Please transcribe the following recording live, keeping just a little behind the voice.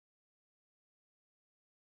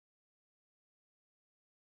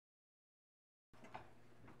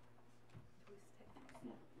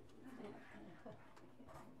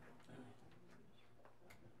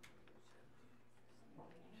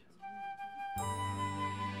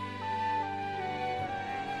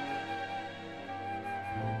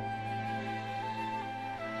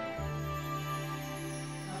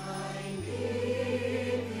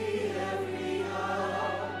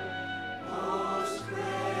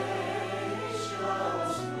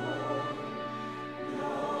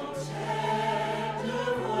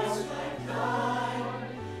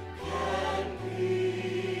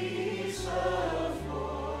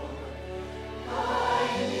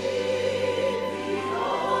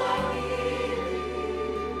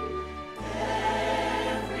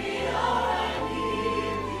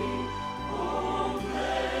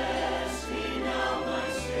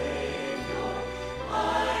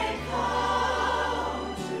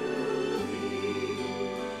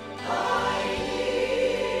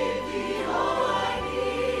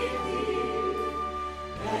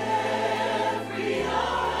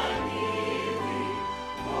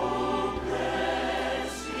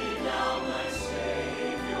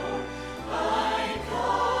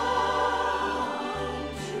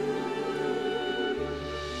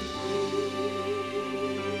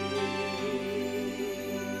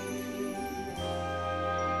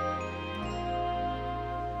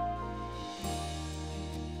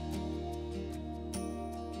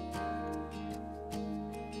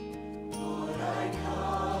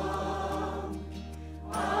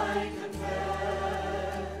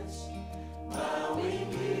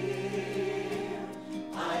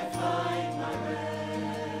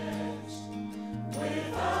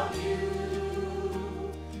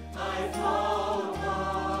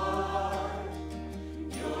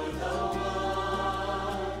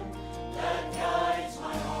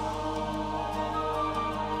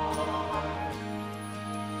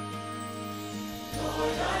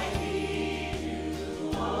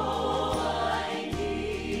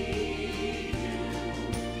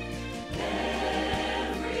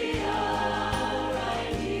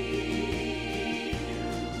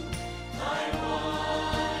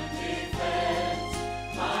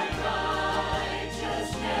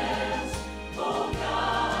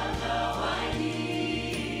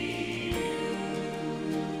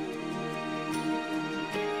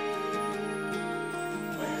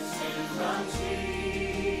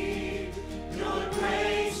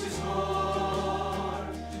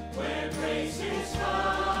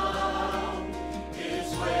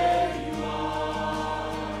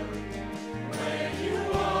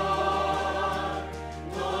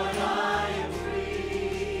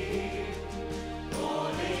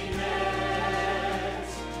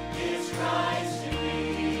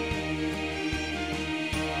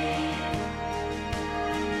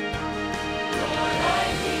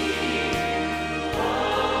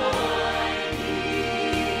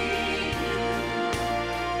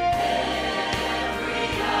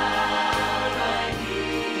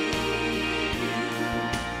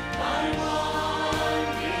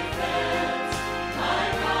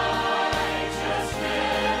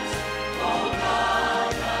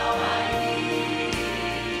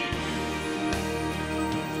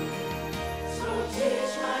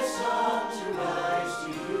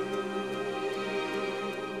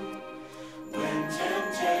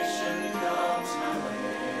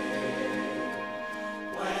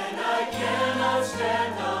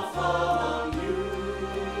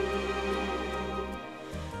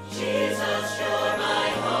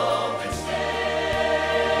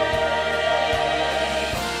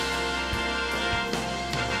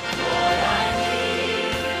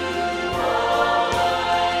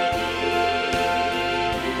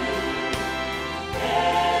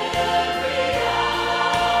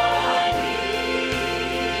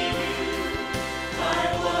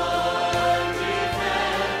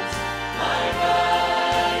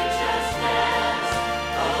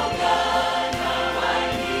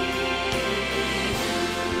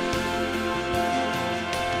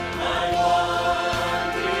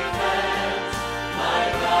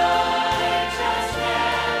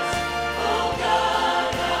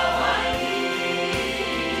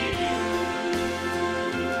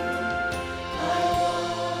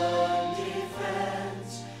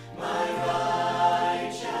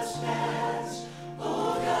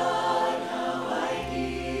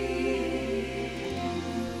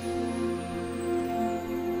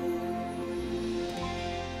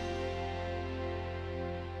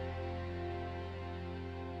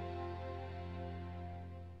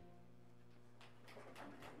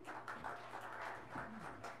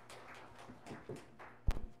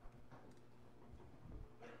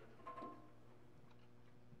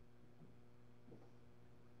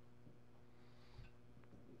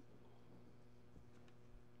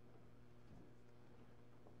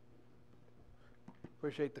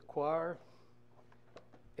Appreciate the choir.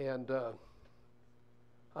 And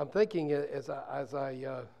I'm thinking as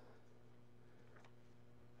I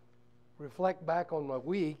reflect back on my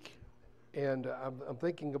week, and I'm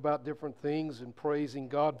thinking about different things and praising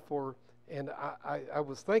God for, and I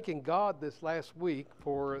was thanking God this last week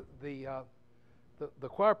for the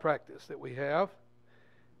choir practice that we have.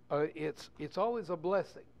 It's always a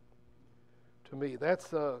blessing to me.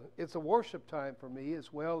 It's a worship time for me,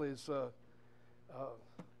 as well as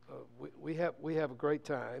we have a great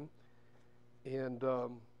time, and the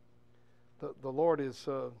Lord has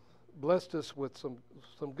blessed us with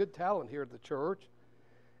some good talent here at the church,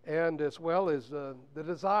 and as well as the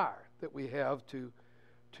desire that we have to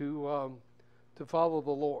follow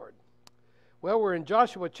the Lord. Well, we're in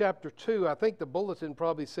Joshua chapter 2. I think the bulletin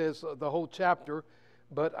probably says the whole chapter,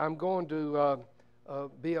 but I'm going to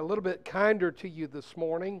be a little bit kinder to you this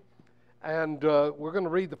morning, and we're going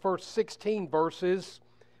to read the first 16 verses,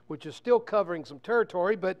 which is still covering some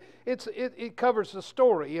territory, but it covers the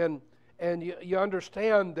story, and you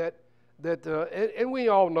understand that and we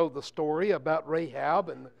all know the story about Rehab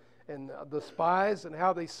and the spies and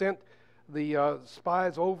how they sent the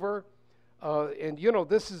spies over. And you know,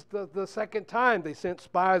 this is the second time they sent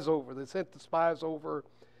spies over. They sent the spies over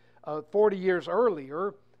 40 years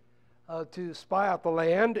earlier to spy out the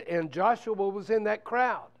land, and Joshua was in that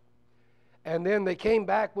crowd. And then they came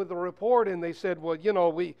back with a report, and they said, well, you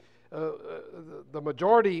know, the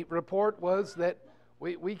majority report was that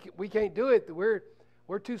we can't do it.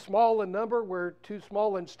 We're too small in number. We're too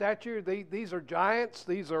small in stature. These are giants.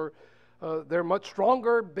 They're much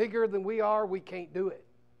stronger, bigger than we are. We can't do it.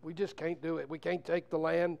 We just can't do it. We can't take the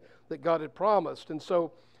land that God had promised. And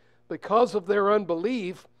so because of their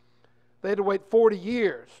unbelief, they had to wait 40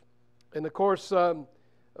 years. And of course,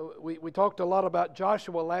 we talked a lot about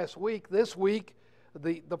Joshua last week. This week,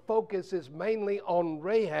 the focus is mainly on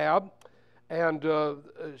Rehab, and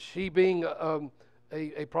she being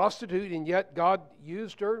a prostitute, and yet God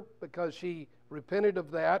used her because she repented of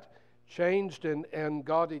that, changed, and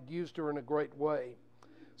God had used her in a great way.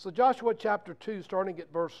 So Joshua chapter 2, starting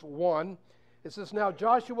at verse 1, it says, Now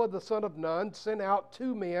Joshua the son of Nun sent out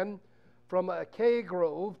 2 men from Acacia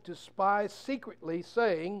Grove to spy secretly,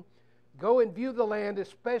 saying, Go and view the land,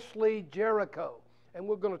 especially Jericho. And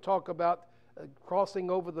we're going to talk about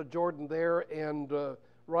crossing over the Jordan there and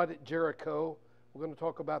right at Jericho. We're going to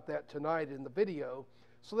talk about that tonight in the video.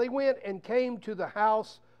 So they went and came to the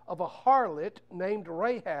house of a harlot named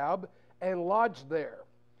Rehab and lodged there.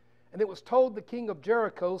 And it was told the king of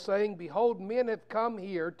Jericho, saying, Behold, men have come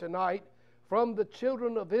here tonight from the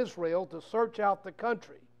children of Israel to search out the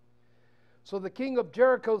country. So the king of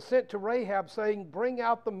Jericho sent to Rehab, saying, Bring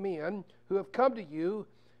out the men who have come to you,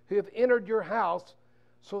 who have entered your house,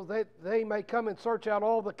 so that they may come and search out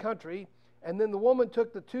all the country. And then the woman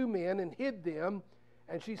took the 2 men and hid them.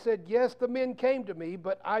 And she said, Yes, the men came to me,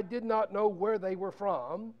 but I did not know where they were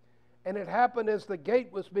from. And it happened as the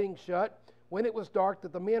gate was being shut, when it was dark,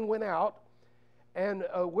 that the men went out. And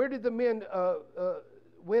where did the men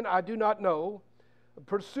went, I do not know.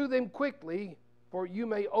 Pursue them quickly, for you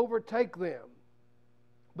may overtake them.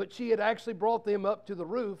 But she had actually brought them up to the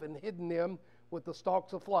roof and hidden them with the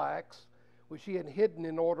stalks of flax, which she had hidden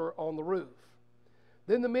in order on the roof.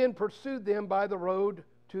 Then the men pursued them by the road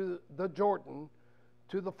to the Jordan,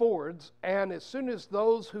 to the fords, and as soon as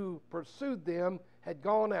those who pursued them had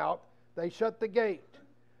gone out, they shut the gate.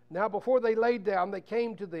 Now before they laid down, they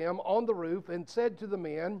came to them on the roof and said to the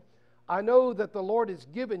men, I know that the Lord has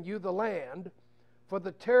given you the land, for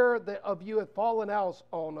the terror of you hath fallen out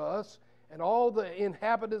on us, and all the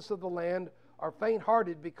inhabitants of the land are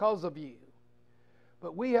faint-hearted because of you.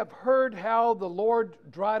 But we have heard how the Lord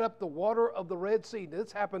dried up the water of the Red Sea.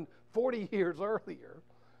 This happened 40 years earlier,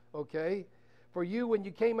 okay, for you when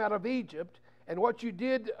you came out of Egypt, and what you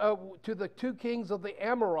did to the 2 kings of the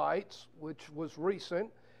Amorites, which was recent,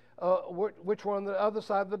 which were on the other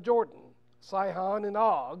side of the Jordan, Sihon and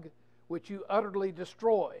Og, which you utterly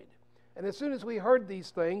destroyed. And as soon as we heard these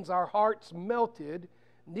things, our hearts melted,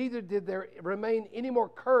 neither did there remain any more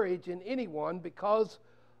courage in anyone because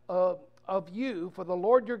of you, for the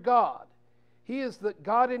Lord your God. He is the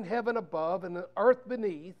God in heaven above and the earth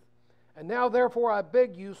beneath. And now therefore I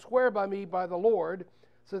beg you, swear by me by the Lord,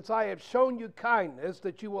 since I have shown you kindness,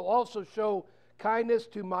 that you will also show kindness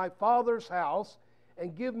to my father's house,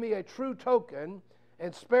 and give me a true token,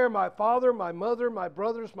 and spare my father, my mother, my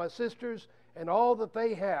brothers, my sisters, and all that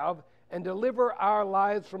they have, and deliver our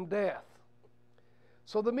lives from death.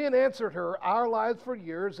 So the men answered her, Our lives for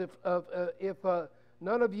years, if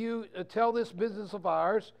none of you tell this business of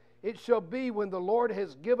ours, it shall be when the Lord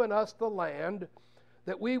has given us the land,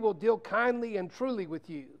 that we will deal kindly and truly with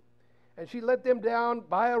you. And she let them down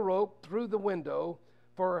by a rope through the window,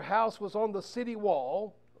 for her house was on the city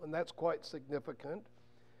wall, and that's quite significant.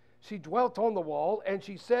 She dwelt on the wall, and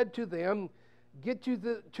she said to them, get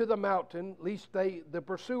you to the mountain, lest the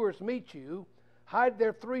pursuers meet you. Hide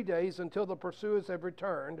there 3 days until the pursuers have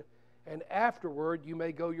returned, and afterward you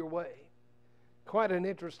may go your way. Quite an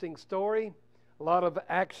interesting story. A lot of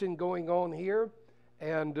action going on here,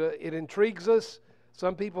 and it intrigues us.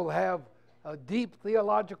 Some people have deep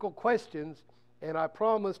theological questions, and I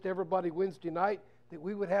promised everybody Wednesday night that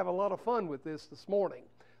we would have a lot of fun with this morning.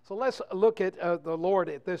 So let's look at the Lord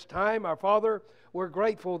at this time. Our Father, we're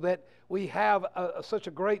grateful that we have such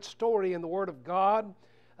a great story in the Word of God,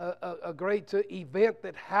 a great event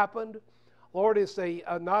that happened. Lord, as they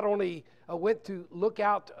not only went to look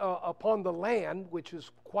out upon the land, which is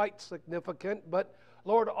quite significant, but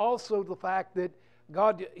Lord, also the fact that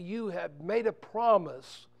God, you have made a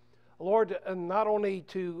promise, Lord, not only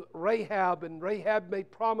to Rehab, and Rehab made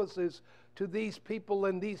promises to these people,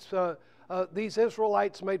 and these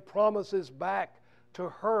Israelites made promises back to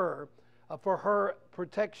her for her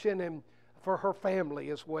protection and for her family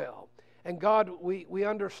as well. And God, we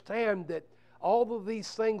understand that all of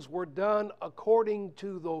these things were done according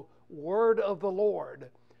to the word of the Lord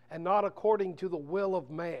and not according to the will of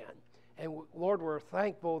man. And Lord, we're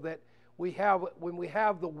thankful that when we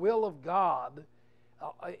have the will of God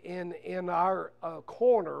in our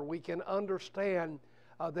corner, we can understand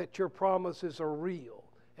that your promises are real.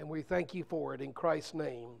 And we thank you for it in Christ's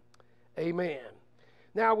name. Amen.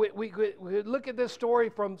 Now, we look at this story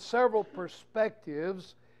from several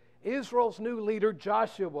perspectives. Israel's new leader,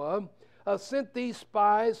 Joshua, sent these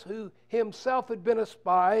spies, who himself had been a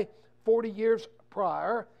spy 40 years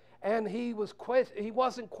prior, and he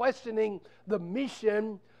wasn't questioning the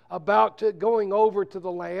mission about going over to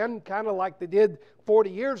the land, kind of like they did 40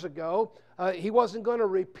 years ago. He wasn't going to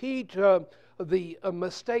repeat the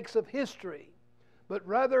mistakes of history, but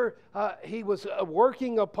rather he was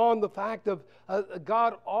working upon the fact of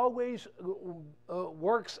God always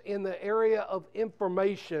works in the area of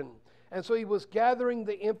information. And so he was gathering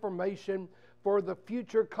the information for the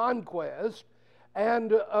future conquest.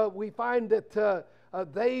 And we find that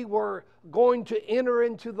they were going to enter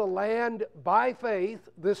into the land by faith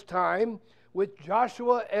this time, with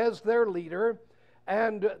Joshua as their leader.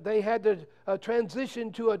 And they had to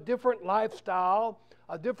transition to a different lifestyle,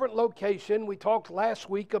 a different location. We talked last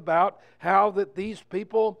week about how that these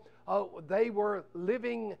people, they were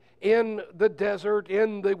living in the desert,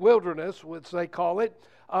 in the wilderness, which they call it,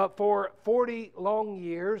 for 40 long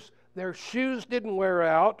years. Their shoes didn't wear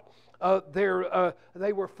out.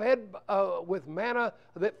 They were fed with manna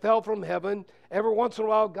that fell from heaven. Every once in a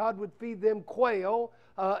while, God would feed them quail,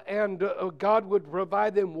 and God would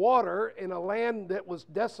provide them water in a land that was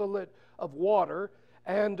desolate of water.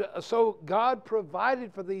 And so God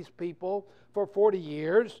provided for these people for 40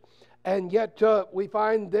 years, and yet we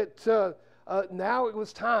find that now it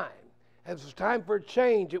was time. It was time for a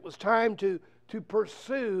change. It was time to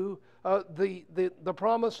pursue the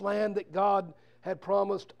promised land that God had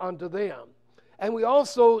promised unto them. And we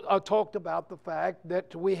also talked about the fact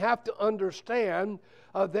that we have to understand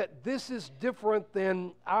that this is different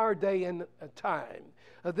than our day and time.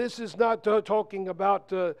 This is not talking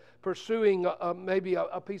about pursuing maybe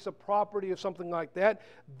a piece of property or something like that.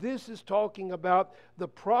 This is talking about the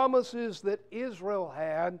promises that Israel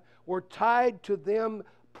had were tied to them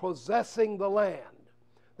possessing the land.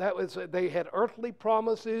 That was, they had earthly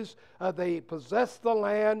promises. They possessed the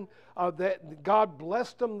land. That God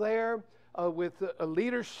blessed them there with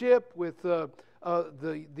leadership, with the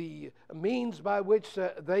means by which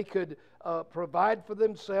they could provide for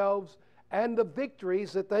themselves, and the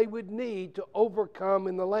victories that they would need to overcome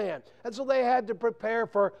in the land. And so they had to prepare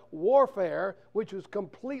for warfare, which was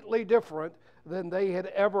completely different than they had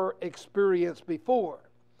ever experienced before.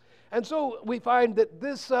 And so we find that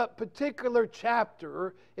this particular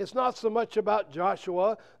chapter is not so much about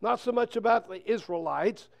Joshua, not so much about the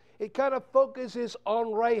Israelites. It kind of focuses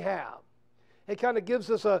on Rehab. It kind of gives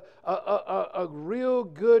us a real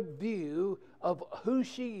good view of who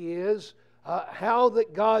she is, how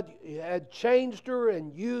that God had changed her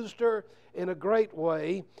and used her in a great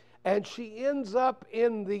way. And she ends up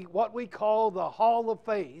in what we call the Hall of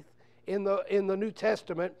Faith in the New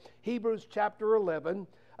Testament, Hebrews chapter 11.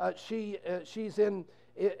 She's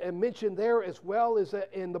mentioned there, as well as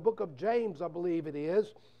in the book of James, I believe it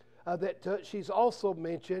is, that she's also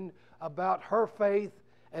mentioned about her faith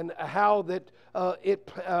and how that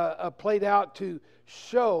it played out to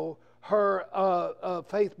show her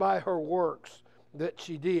faith by her works that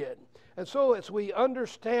she did. And so as we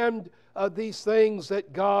understand these things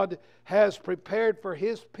that God has prepared for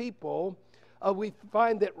His people, we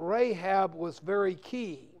find that Rahab was very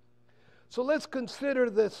key. So let's consider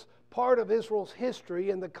this part of Israel's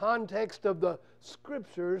history in the context of the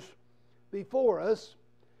Scriptures before us.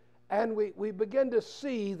 And we begin to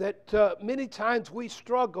see that many times we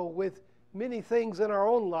struggle with many things in our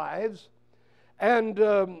own lives. And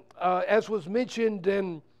as was mentioned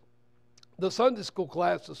in the Sunday school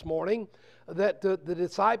class this morning, that the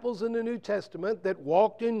disciples in the New Testament that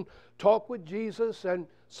walked and talked with Jesus and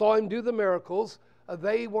saw Him do the miracles,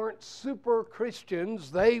 they weren't super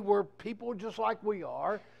Christians. They were people just like we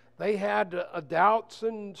are. They had doubts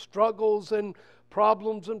and struggles and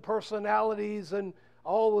problems and personalities and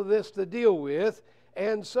all of this to deal with.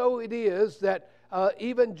 And so it is that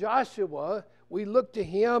even Joshua, we look to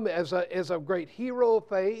him as a great hero of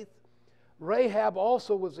faith. Rahab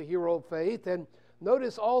also was a hero of faith. And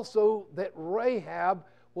notice also that Rahab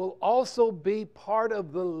will also be part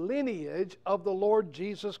of the lineage of the Lord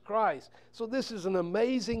Jesus Christ. So this is an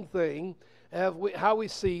amazing thing, how we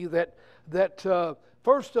see that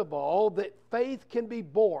first of all, that faith can be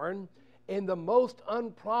born in the most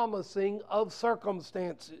unpromising of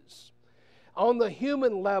circumstances. On the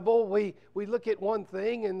human level, we look at one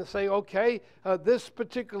thing and say, okay, this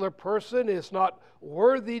particular person is not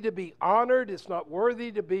worthy to be honored. It's not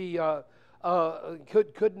worthy to be,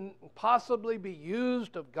 couldn't possibly be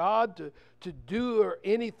used of God to do or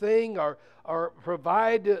anything or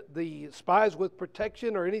provide the spies with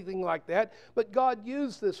protection or anything like that. But God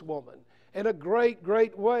used this woman in a great,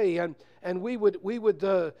 great way, and we would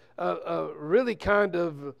really kind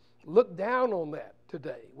of look down on that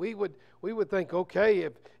today. We would think, okay,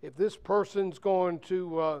 if this person's going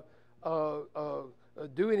to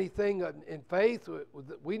do anything in faith,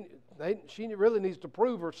 she really needs to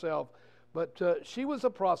prove herself. But she was a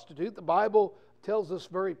prostitute. The Bible tells us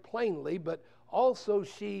very plainly. But also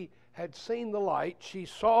she had seen the light. She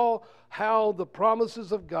saw how the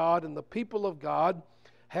promises of God and the people of God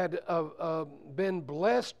had been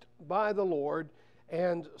blessed by the Lord,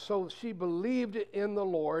 and so she believed in the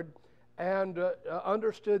Lord and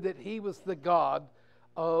understood that He was the God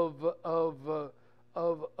of the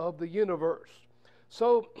universe.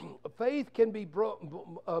 So faith can be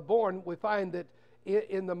born. We find that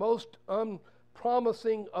in the most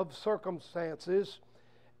unpromising of circumstances,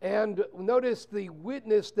 and notice the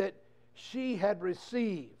witness that she had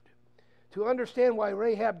received. To understand why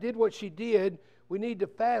Rahab did what she did, we need to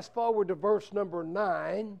fast forward to verse number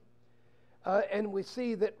 9, and we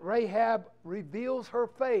see that Rahab reveals her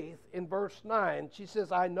faith in verse 9. She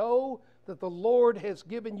says, I know that the Lord has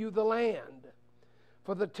given you the land,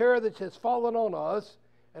 for the terror that has fallen on us,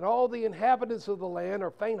 and all the inhabitants of the land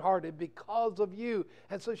are faint-hearted because of you.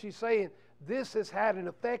 And so she's saying, this has had an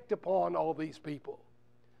effect upon all these people.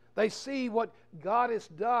 They see what God has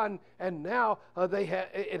done, and now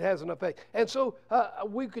it has an effect. And so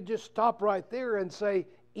we could just stop right there and say,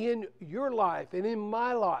 in your life and in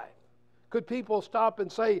my life, could people stop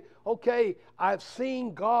and say, okay, I've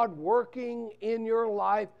seen God working in your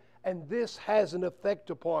life, and this has an effect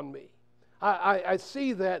upon me. I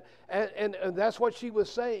see that, and that's what she was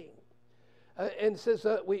saying. And it says,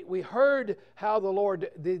 we heard how the Lord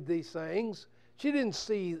did these things. She didn't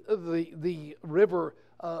see the river,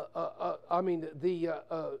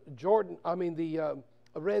 Jordan, the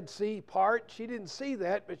Red Sea part. She didn't see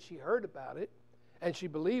that, but she heard about it, and she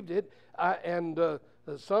believed it.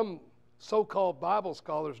 Some so-called Bible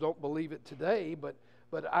scholars don't believe it today, but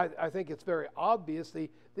I think it's very obvious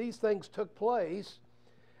these things took place.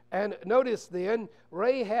 And notice then,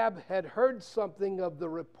 Rahab had heard something of the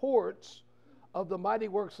reports of the mighty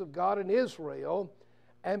works of God in Israel,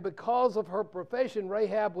 and because of her profession,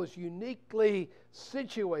 Rahab was uniquely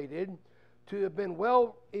situated to have been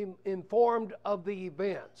well informed of the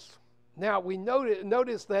events. Now, we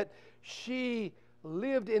notice that she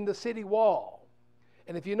lived in the city wall.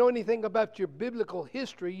 And if you know anything about your biblical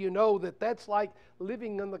history, you know that that's like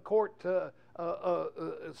living in the court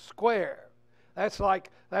square. That's like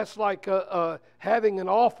having an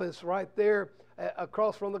office right there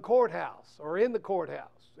across from the courthouse or in the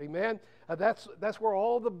courthouse. Amen. That's where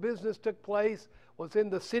all the business took place, was in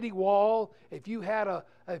the city wall. If you had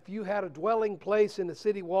a dwelling place in the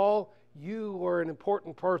city wall, you were an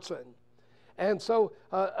important person. And so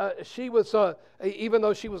she was, even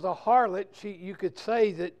though she was a harlot, you could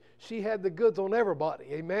say that she had the goods on everybody.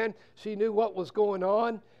 Amen. She knew what was going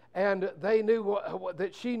on, and they knew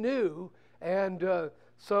that she knew. And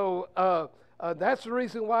so that's the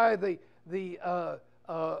reason why the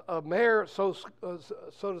mayor, so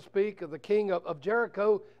to speak, of the king of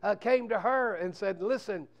Jericho, came to her and said,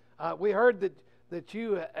 listen, we heard that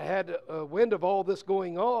you had wind of all this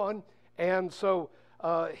going on, and so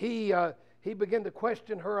he began to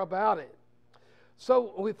question her about it.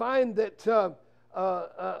 So we find that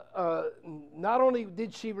not only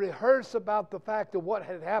did she rehearse about the fact of what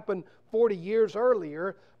had happened 40 years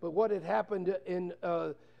earlier, but what had happened in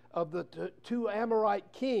of the two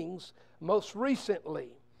Amorite kings most recently.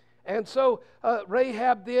 And so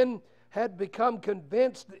Rahab then had become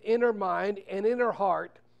convinced in her mind and in her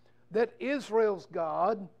heart that Israel's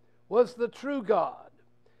God was the true God.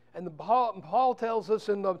 And Paul tells us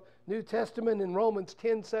in the New Testament in Romans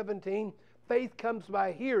 10:17, faith comes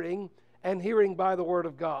by hearing, and hearing by the word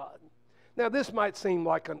of God. Now this might seem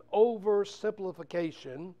like an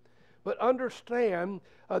oversimplification, but understand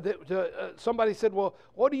that somebody said, well,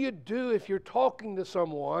 what do you do if you're talking to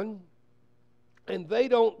someone and they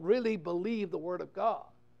don't really believe the word of God?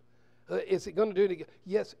 Is it going to do it?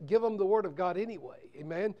 Yes, give them the word of God anyway.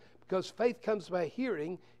 Amen? Because faith comes by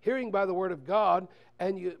hearing, hearing by the word of God,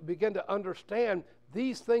 and you begin to understand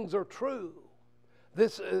these things are true.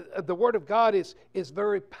 The word of God is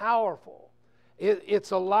very powerful.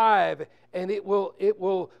 It's alive, and it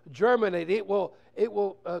will germinate. It will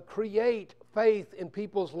create faith in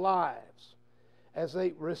people's lives as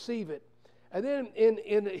they receive it. And then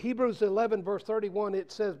in Hebrews 11 verse 31,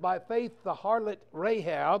 it says, by faith the harlot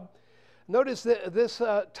Rahab. Notice that this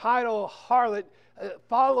title harlot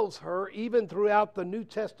follows her even throughout the New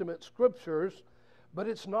Testament scriptures. But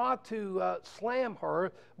it's not to slam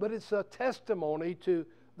her, but it's a testimony to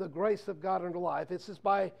the grace of God in her life. It says,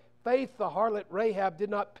 by faith the harlot Rahab did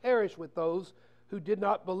not perish with those who did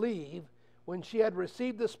not believe when she had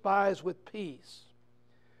received the spies with peace.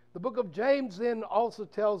 The book of James then also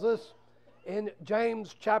tells us in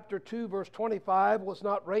James chapter 2 verse 25, was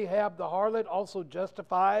not Rahab the harlot also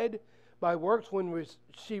justified by works when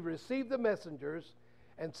she received the messengers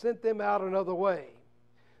and sent them out another way?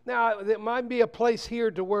 Now, there might be a place here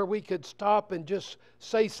to where we could stop and just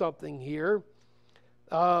say something here.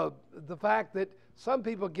 The fact that some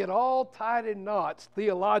people get all tied in knots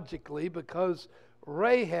theologically because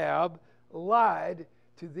Rahab lied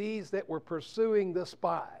to these that were pursuing the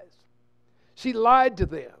spies. She lied to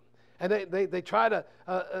them. And they try to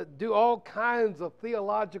do all kinds of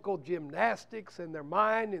theological gymnastics in their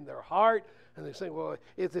mind, in their heart. And they say, well,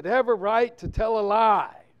 is it ever right to tell a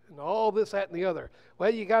lie? And all this, that, and the other.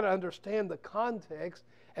 Well, you got to understand the context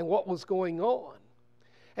and what was going on.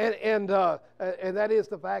 And that is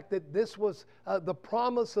the fact that this was the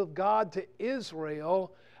promise of God to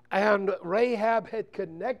Israel, and Rahab had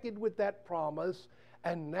connected with that promise,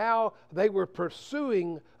 and now they were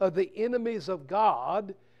pursuing the enemies of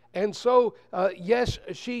God. And so, yes,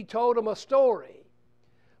 she told them a story.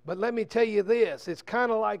 But let me tell you this, it's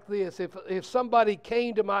kind of like this. If somebody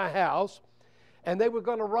came to my house and they were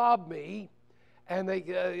going to rob me, and they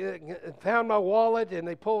found my wallet, and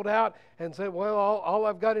they pulled out and said, well, all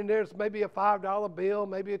I've got in there is maybe a $5 bill,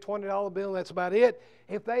 maybe a $20 bill, and that's about it.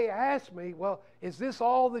 If they asked me, well, is this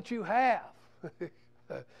all that you have?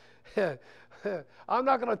 I'm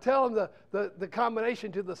not going to tell them the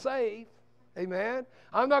combination to the safe. Amen.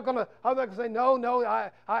 I'm not going to say, no,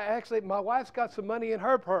 I actually, my wife's got some money in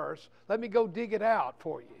her purse. Let me go dig it out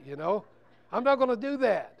for you, you know. I'm not going to do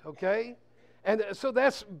that, okay? And so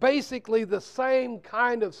that's basically the same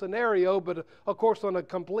kind of scenario, but of course on a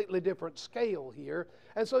completely different scale here.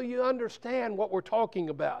 And so you understand what we're talking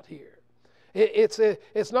about here.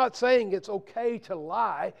 It's not saying it's okay to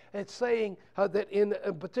lie. It's saying that in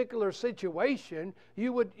a particular situation,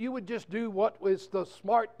 you would just do what was the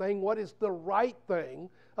smart thing, what is the right thing,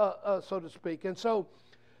 so to speak. And so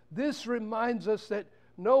this reminds us that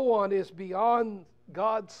no one is beyond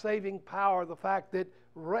God's saving power. The fact that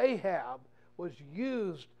Rahab was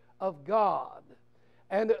used of God.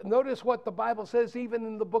 And notice what the Bible says even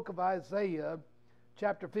in the book of Isaiah,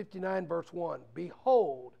 chapter 59, verse 1.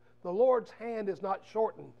 Behold, the Lord's hand is not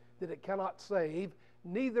shortened that it cannot save,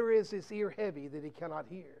 neither is his ear heavy that he cannot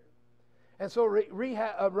hear. And so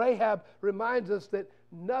Rahab reminds us that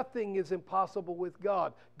nothing is impossible with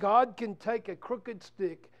God. God can take a crooked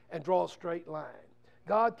stick and draw a straight line.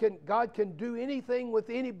 God can do anything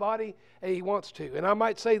with anybody he wants to. And I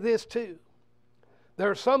might say this too. There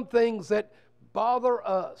are some things that bother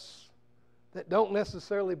us that don't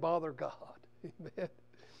necessarily bother God. Amen.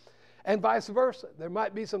 And vice versa. There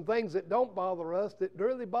might be some things that don't bother us that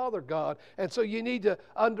really bother God. And so you need to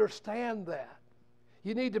understand that.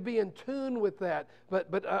 You need to be in tune with that.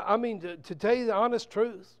 But I mean, to tell you the honest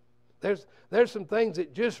truth, there's some things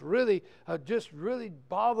that just really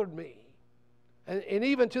bothered me. And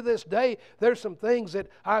even to this day, there's some things that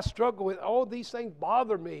I struggle with. Oh, these things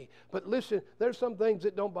bother me. But listen, there's some things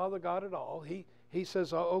that don't bother God at all. he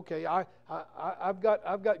says, oh, okay, I've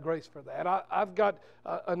got grace for that. I've got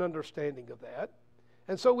an understanding of that.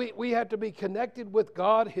 And so we have to be connected with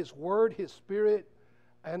God, His Word, His Spirit,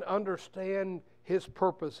 and understand His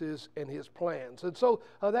purposes and His plans. And so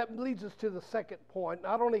that leads us to the second point.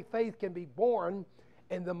 Not only faith can be born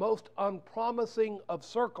in the most unpromising of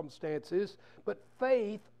circumstances, but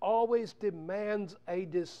faith always demands a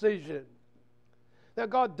decision. Now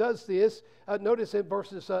God does this. Notice in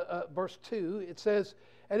verse 2, it says,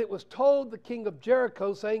 "And it was told the king of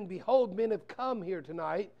Jericho, saying, Behold, men have come here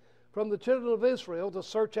tonight from the children of Israel to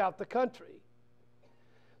search out the country.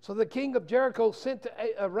 So the king of Jericho sent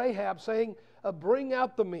to Rehab, saying, Bring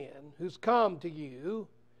out the men who's come to you,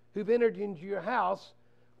 who've entered into your house,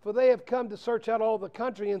 for they have come to search out all the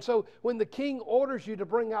country." And so when the king orders you to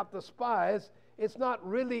bring out the spies, it's not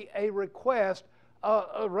really a request.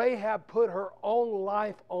 Rahab put her own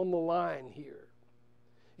life on the line here.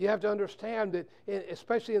 You have to understand that,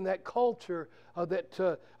 especially in that culture,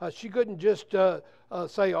 that she couldn't just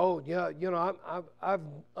say, "Oh, yeah, you know,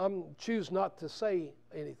 I'm choose not to say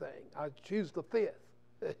anything. I choose the fifth."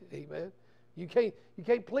 Amen. You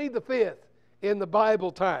can't plead the fifth in the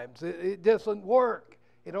Bible times. It doesn't work.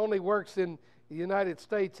 It only works in the United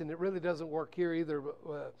States, and it really doesn't work here either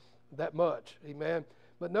that much. Amen.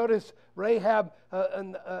 But notice Rahab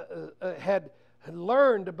had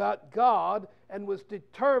learned about God and was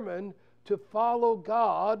determined to follow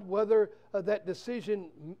God, whether that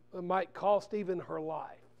decision might cost even her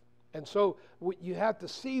life. And so you have to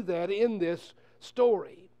see that in this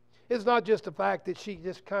story. It's not just the fact that she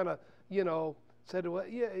just kind of, said, "Well,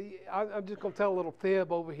 yeah, I'm just going to tell a little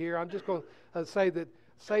fib over here. I'm just going to say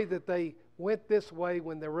that they went this way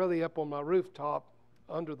when they're really up on my rooftop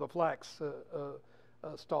under the flax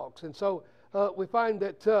stalks." And so we find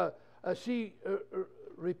that she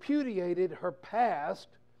repudiated her past.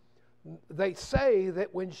 They say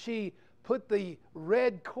that when she put the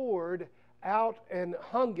red cord out and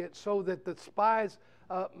hung it so that the spies,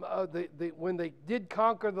 when they did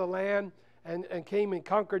conquer the land and came and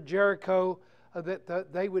conquered Jericho,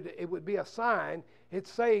 it would be a sign.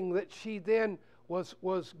 It's saying that she then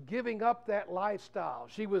was giving up that lifestyle.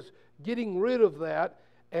 She was getting rid of that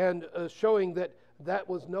and showing that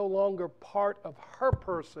was no longer part of her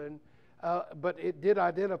person, but it did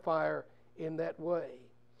identify her in that way.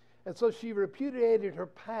 And so she repudiated her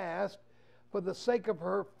past for the sake of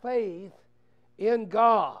her faith in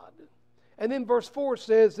God. And then verse 4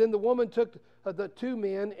 says, "Then the woman took the two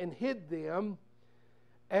men and hid them.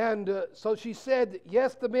 And so she said,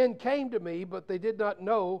 Yes, the men came to me, but they did not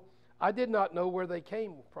know. I did not know where they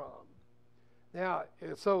came from." Now,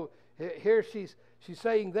 so here she's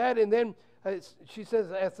saying that, and then she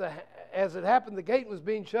says, as it happened, the gate was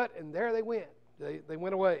being shut, and there they went. They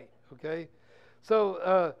went away. Okay,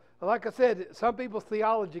 so like I said, some people's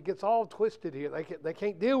theology gets all twisted here. They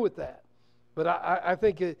can't deal with that. But I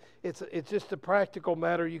think it's just a practical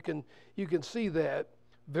matter. You can see that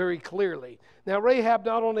very clearly. Now Rahab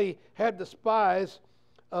not only had the spies,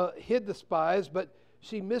 hid the spies, but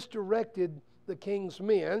she misdirected the king's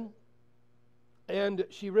men, and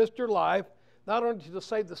she risked her life not only to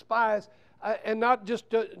save the spies, and not just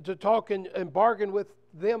to talk and bargain with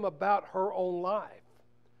them about her own life,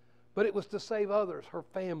 but it was to save others, her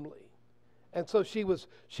family. And so she was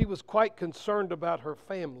quite concerned about her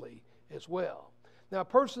family as well. Now, a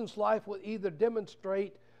person's life will either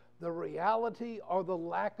demonstrate the reality or the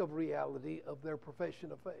lack of reality of their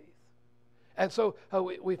profession of faith. And so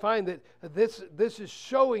we find that this is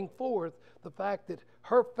showing forth the fact that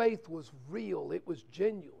her faith was real, it was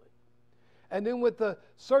genuine. And then with the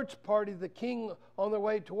search party, the king on their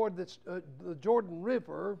way toward the Jordan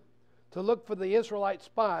River to look for the Israelite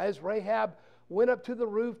spies, Rahab went up to the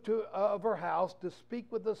roof of her house to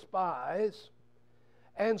speak with the spies.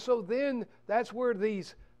 And so then that's where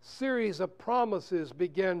these series of promises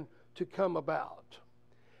began to come about.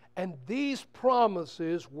 And these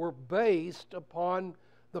promises were based upon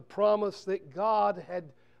the promise that God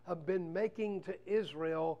had been making to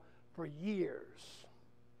Israel for years.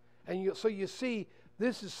 And so you see,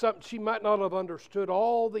 this is something she might not have understood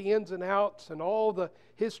all the ins and outs and all the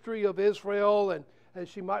history of Israel, and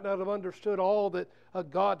she might not have understood all that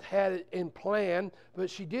God had in plan, but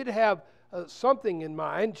she did have something in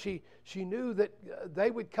mind. She knew that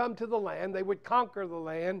they would come to the land, they would conquer the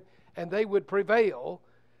land, and they would prevail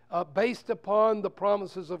based upon the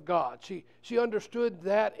promises of God. She understood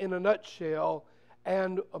that in a nutshell,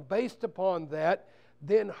 and based upon that,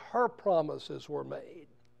 then her promises were made.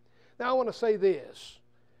 Now I want to say this.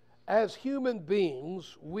 As human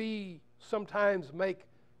beings, we sometimes make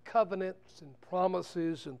covenants and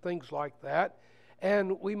promises and things like that.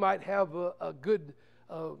 and we might have a good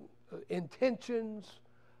intentions,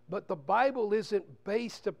 but the Bible isn't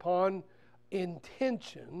based upon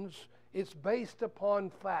intentions. It's based upon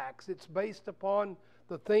facts. It's based upon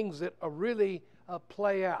the things that really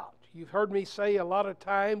play out. You've heard me say a lot of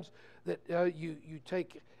times that you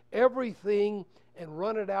take everything and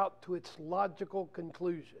run it out to its logical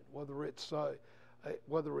conclusion, whether it's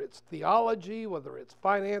theology, whether it's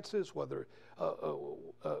finances, whether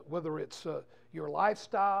it's your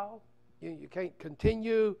lifestyle. You can't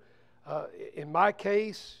continue. In my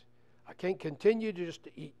case, I can't continue to just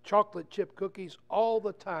eat chocolate chip cookies all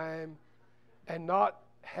the time and not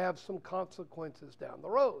have some consequences down the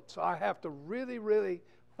road. So I have to really, really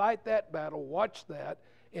fight that battle, watch that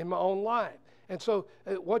in my own life. And so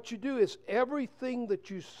what you do is everything that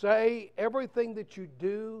you say, everything that you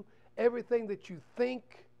do, everything that you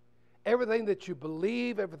think, everything that you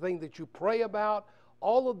believe, everything that you pray about,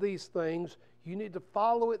 all of these things, you need to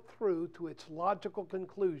follow it through to its logical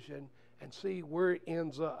conclusion and see where it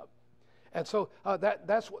ends up. And so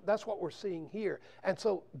that's what we're seeing here. And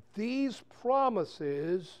so these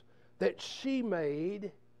promises that she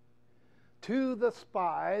made to the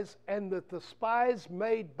spies and that the spies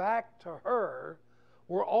made back to her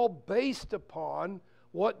were all based upon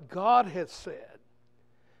what God has said.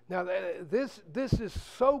 Now, this is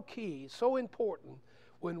so key, so important.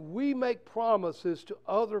 When we make promises to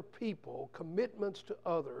other people, commitments to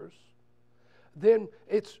others, then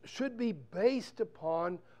it should be based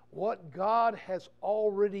upon what God has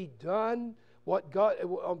already done,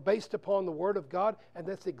 based upon the Word of God, and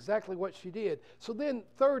that's exactly what she did. So then,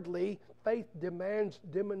 thirdly, faith demands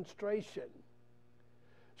demonstration.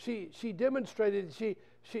 She demonstrated.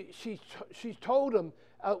 She told him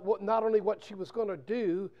not only what she was going to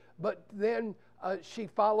do, but then she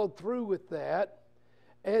followed through with that.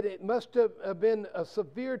 And it must have been a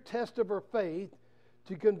severe test of her faith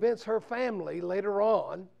to convince her family later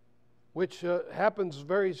on, which happens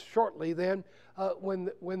very shortly then,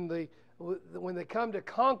 when they come to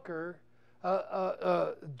conquer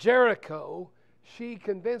Jericho. She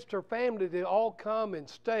convinced her family to all come and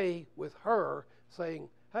stay with her, saying,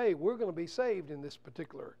 hey, we're going to be saved in this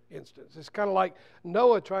particular instance. It's kind of like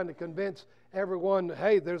Noah trying to convince everyone,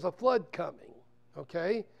 hey, there's a flood coming,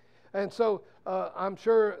 okay? And so I'm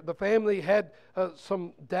sure the family had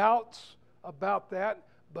some doubts about that,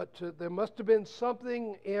 but there must have been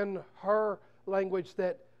something in her language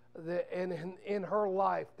and in her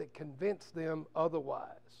life that convinced them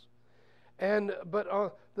otherwise. But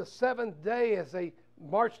on the seventh day, as they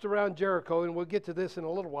marched around Jericho, and we'll get to this in a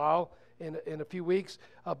little while, in a few weeks,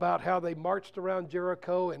 about how they marched around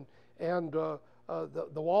Jericho and the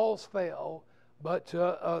walls fell, but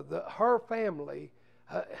her family,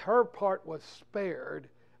 her part was spared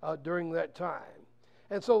during that time.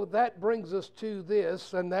 And so that brings us to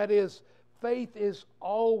this, and that is faith is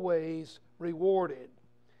always rewarded.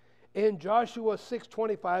 In Joshua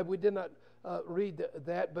 6:25, we did not read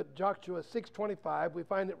that, but Joshua 6:25, we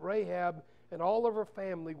find that Rehab and all of her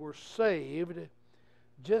family were saved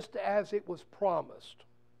just as it was promised.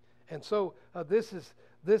 And so this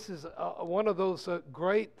is one of those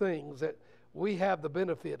great things that we have the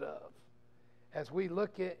benefit of. As we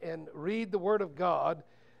look at and read the Word of God,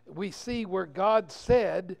 we see where God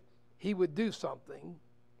said He would do something,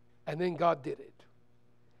 and then God did it.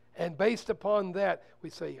 And based upon that, we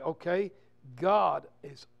say, okay, God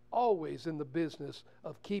is always in the business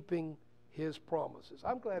of keeping His promises.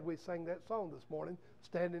 I'm glad we sang that song this morning,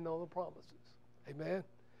 Standing on the Promises. Amen.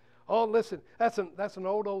 Oh, listen, that's an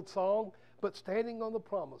old song, but Standing on the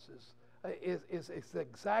Promises is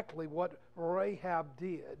exactly what Rehab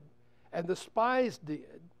did, and the spies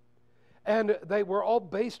did. And they were all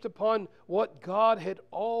based upon what God had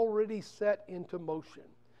already set into motion.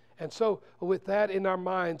 And so with that in our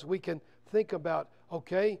minds, we can think about,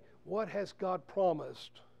 okay, what has God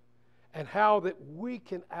promised? And how that we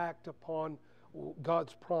can act upon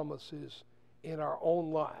God's promises in our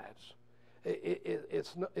own lives.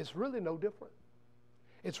 It's really no different.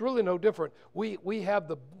 It's really no different. We have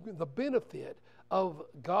the benefit of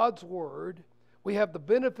God's Word. We have the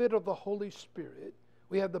benefit of the Holy Spirit.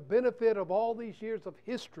 We have the benefit of all these years of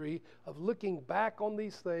history of looking back on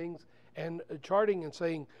these things and charting and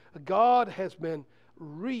saying, God has been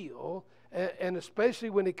real, and especially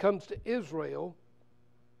when it comes to Israel,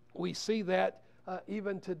 we see that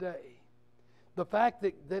even today. The fact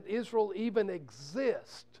that Israel even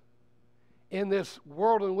exists in this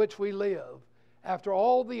world in which we live, after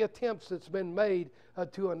all the attempts that's been made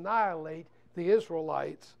to annihilate the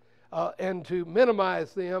Israelites and to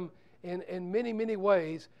minimize them in many, many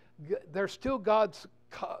ways, they're still God's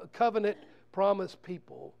covenant promised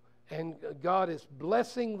people. And God is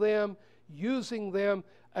blessing them, using them,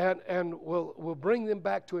 and will bring them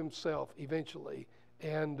back to himself eventually.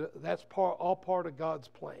 And that's all part of God's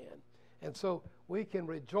plan. And so we can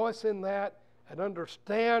rejoice in that and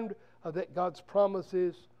understand that God's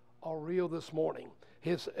promises are real this morning.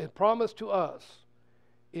 His promise to us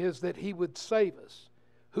is that he would save us.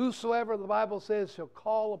 Whosoever, the Bible says, shall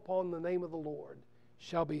call upon the name of the Lord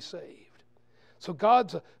shall be saved. So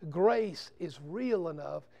God's grace is real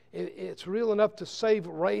enough. It's real enough to save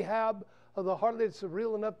Rehab of the harlot. It's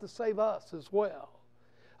real enough to save us as well.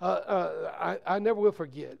 I never will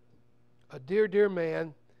forget a dear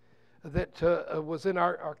man that was in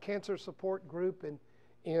our cancer support group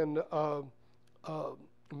in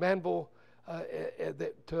Manville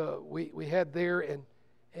that we had there,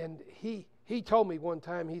 and he told me one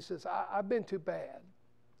time, he says, I've been too bad.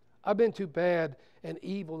 I've been too bad and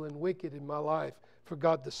evil and wicked in my life for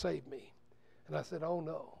God to save me. And I said, oh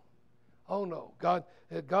no.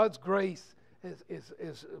 God's grace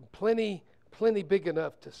is plenty big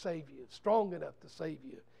enough to save you, strong enough to save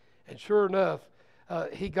you. And sure enough,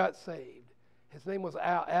 he got saved. His name was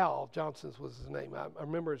Al Johnson's was his name. I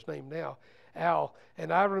remember his name now, Al.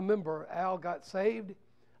 And I remember Al got saved.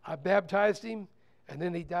 I baptized him, and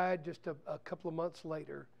then he died just a couple of months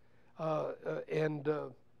later. I'm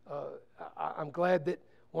glad that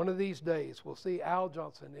one of these days we'll see Al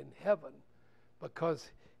Johnson in heaven, because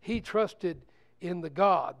he trusted in the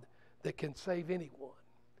God that can save anyone.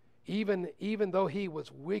 Even though he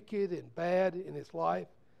was wicked and bad in his life,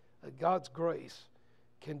 God's grace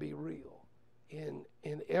can be real in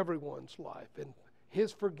everyone's life. And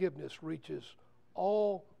his forgiveness reaches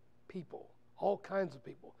all people, all kinds of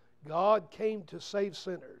people. God came to save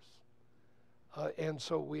sinners. And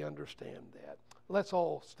so we understand that. Let's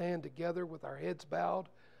all stand together with our heads bowed.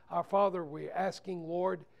 Our Father, we're asking,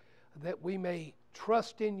 Lord, that we may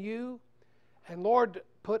trust in you. And Lord,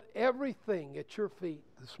 put everything at your feet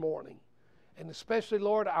this morning. And especially,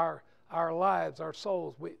 Lord, our lives, our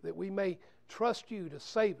souls, that we may trust you to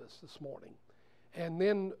save us this morning. And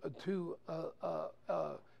then to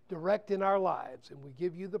direct in our lives. And we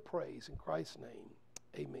give you the praise in Christ's name.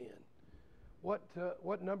 Amen. What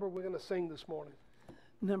number are we going to sing this morning?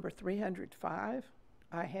 Number 305,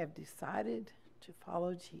 I have decided to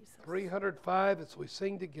follow Jesus. 305, as we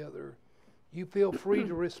sing together, you feel free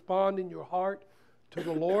to respond in your heart to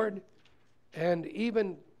the Lord. And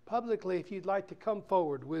even publicly, if you'd like to come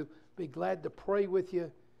forward, we'll be glad to pray with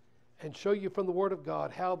you and show you from the Word of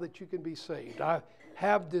God how that you can be saved. I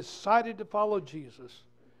have decided to follow Jesus.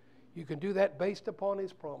 You can do that based upon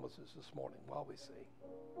his promises this morning while we sing.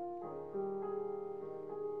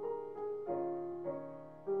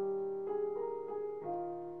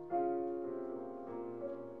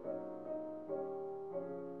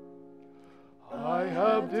 I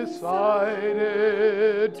have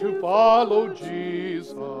decided to follow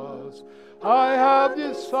Jesus. I have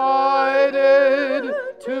decided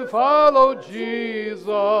to follow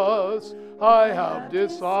Jesus. I have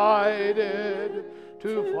decided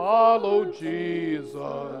to follow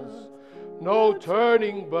Jesus. No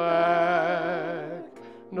turning back,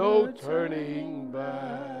 no turning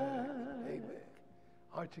back. Amen.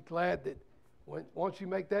 Aren't you glad that once you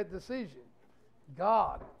make that decision,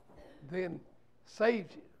 God then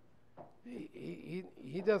saves you?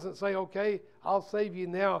 He doesn't say, okay, I'll save you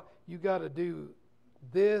now. You got to do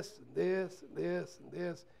this and this and this and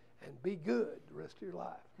this and be good the rest of your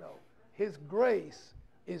life. No, his grace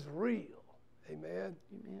is real. Amen.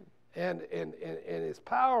 Amen. And his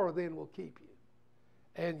power then will keep you.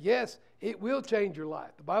 And yes, it will change your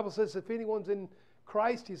life. The Bible says if anyone's in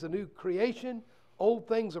Christ, he's a new creation. Old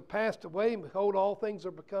things are passed away, and behold, all things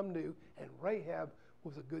are become new. And Rehab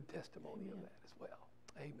was a good testimony of that as well.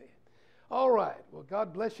 Amen. All right. Well,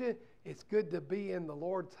 God bless you. It's good to be in the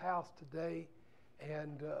Lord's house today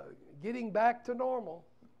and getting back to normal,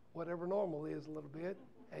 whatever normal is a little bit.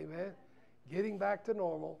 Amen. Getting back to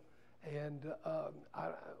normal. And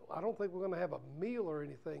I don't think we're going to have a meal or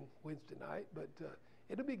anything Wednesday night, but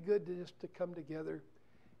it'll be good to come together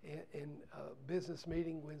in a business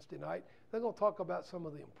meeting Wednesday night. They're going to talk about some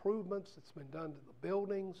of the improvements that's been done to the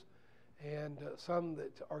buildings and some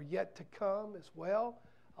that are yet to come as well.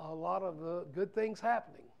 A lot of good things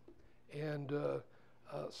happening. And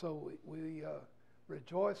so we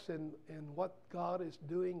rejoice in what God is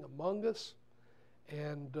doing among us.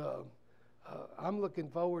 And I'm looking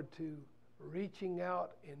forward to reaching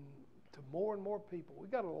out to more and more people.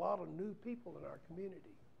 We've got a lot of new people in our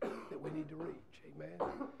community that we need to reach. Amen.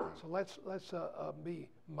 So let's be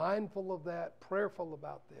mindful of that, prayerful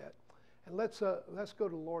about that. And let's go to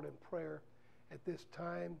the Lord in prayer at this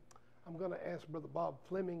time. I'm going to ask Brother Bob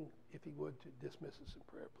Fleming if he would, to dismiss us in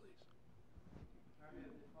prayer, please. Our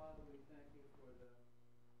Heavenly Father, we thank you for the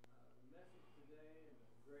message today and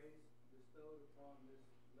the grace bestowed upon this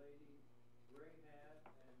lady, Rehab,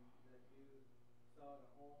 and that you sought a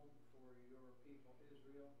home for your people,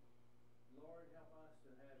 Israel. Lord, help us to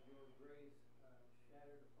have your grace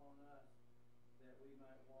shattered upon us, that we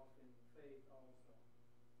might walk in faith also.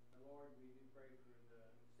 And Lord, we do pray for the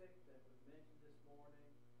sick that was mentioned this morning.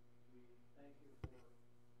 We thank you for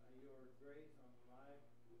your grace on life.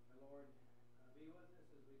 And Lord, be with us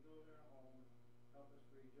as we go to our home. Help us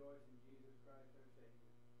to rejoice in Jesus Christ our Savior.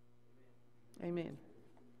 Amen.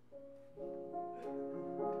 Amen.